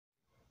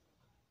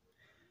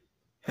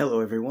Hello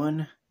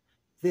everyone,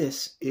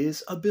 this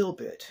is a Bill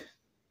Bit.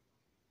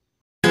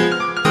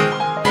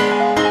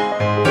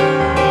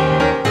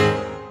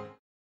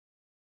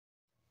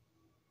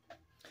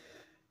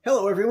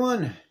 Hello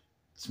everyone,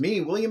 it's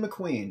me, William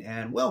McQueen,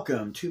 and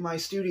welcome to my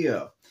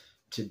studio.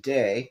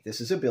 Today,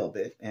 this is a Bill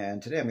Bit,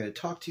 and today I'm going to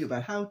talk to you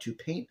about how to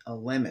paint a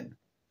lemon.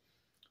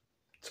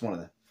 It's one of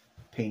the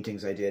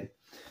paintings I did.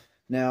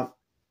 Now,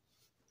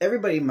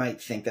 everybody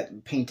might think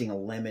that painting a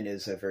lemon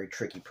is a very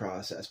tricky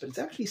process, but it's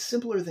actually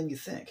simpler than you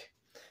think.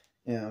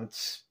 You know,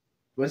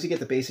 once you get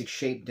the basic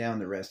shape down,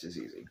 the rest is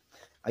easy.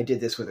 I did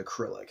this with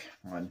acrylic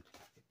on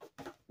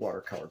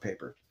watercolor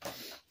paper.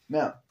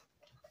 Now,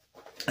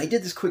 I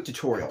did this quick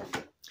tutorial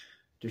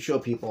to show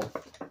people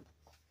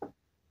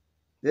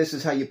this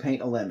is how you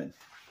paint a lemon,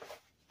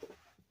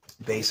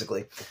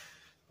 basically.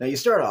 Now, you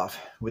start off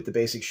with the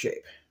basic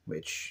shape,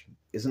 which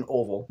is an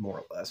oval, more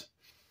or less.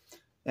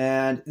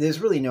 And there's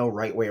really no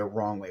right way or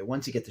wrong way.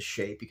 Once you get the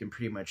shape, you can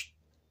pretty much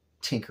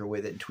tinker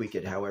with it and tweak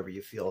it however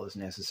you feel is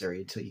necessary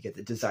until you get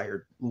the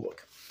desired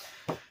look.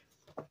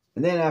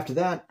 And then after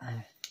that,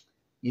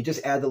 you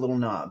just add the little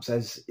knobs.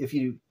 As if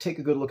you take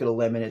a good look at a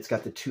lemon, it's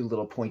got the two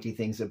little pointy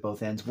things at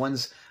both ends.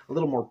 One's a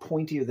little more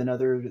pointier than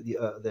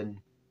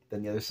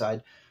the other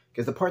side,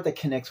 because the part that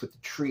connects with the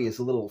tree is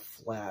a little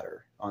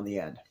flatter on the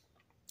end.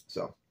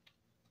 So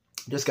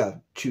you just got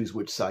to choose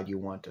which side you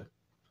want to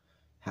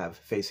have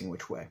facing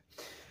which way.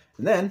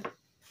 And then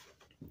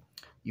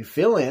you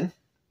fill in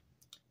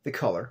the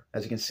color.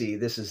 As you can see,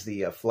 this is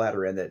the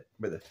flatter end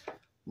where the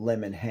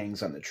lemon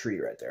hangs on the tree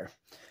right there.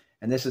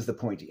 And this is the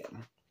pointy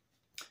end.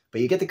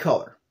 But you get the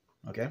color,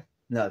 okay?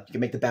 Now, you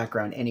can make the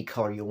background any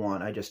color you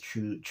want. I just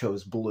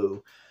chose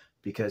blue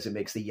because it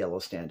makes the yellow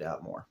stand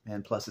out more.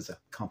 And plus, it's a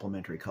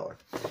complementary color.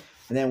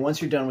 And then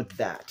once you're done with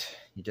that,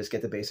 you just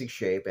get the basic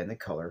shape and the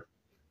color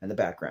and the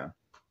background.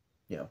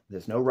 You know,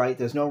 there's no right,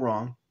 there's no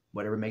wrong.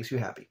 Whatever makes you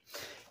happy.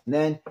 And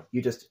then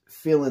you just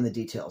fill in the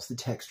details, the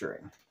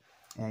texturing.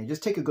 And you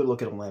just take a good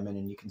look at a lemon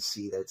and you can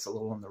see that it's a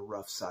little on the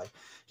rough side.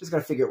 Just got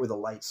to figure out where the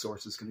light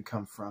source is going to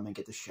come from and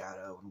get the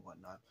shadow and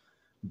whatnot.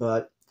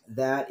 But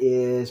that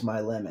is my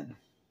lemon.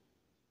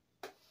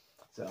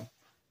 So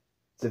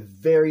it's a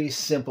very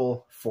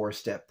simple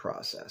 4-step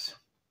process.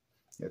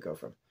 You'll go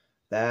from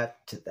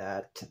that to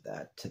that to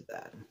that to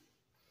that.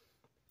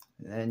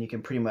 And then you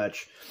can pretty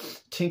much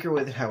tinker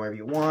with it however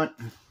you want.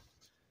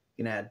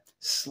 You can add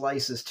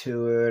slices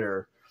to it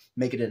or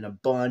make it in a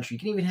bunch. You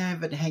can even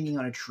have it hanging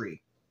on a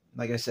tree.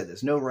 Like I said,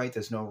 there's no right,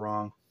 there's no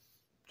wrong.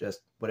 Just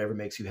whatever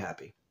makes you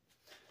happy.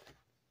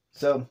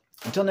 So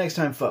until next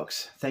time,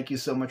 folks, thank you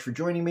so much for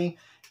joining me,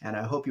 and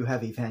I hope you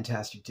have a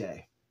fantastic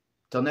day.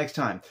 Till next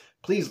time,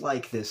 please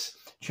like this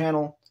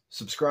channel,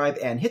 subscribe,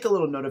 and hit the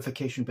little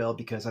notification bell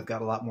because I've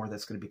got a lot more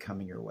that's going to be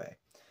coming your way.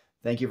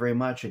 Thank you very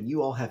much, and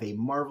you all have a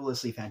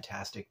marvelously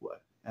fantastic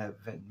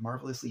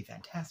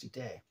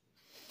day.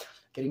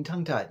 Getting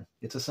tongue-tied.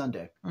 It's a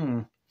Sunday.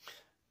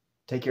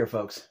 Take care,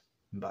 folks.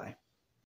 Bye.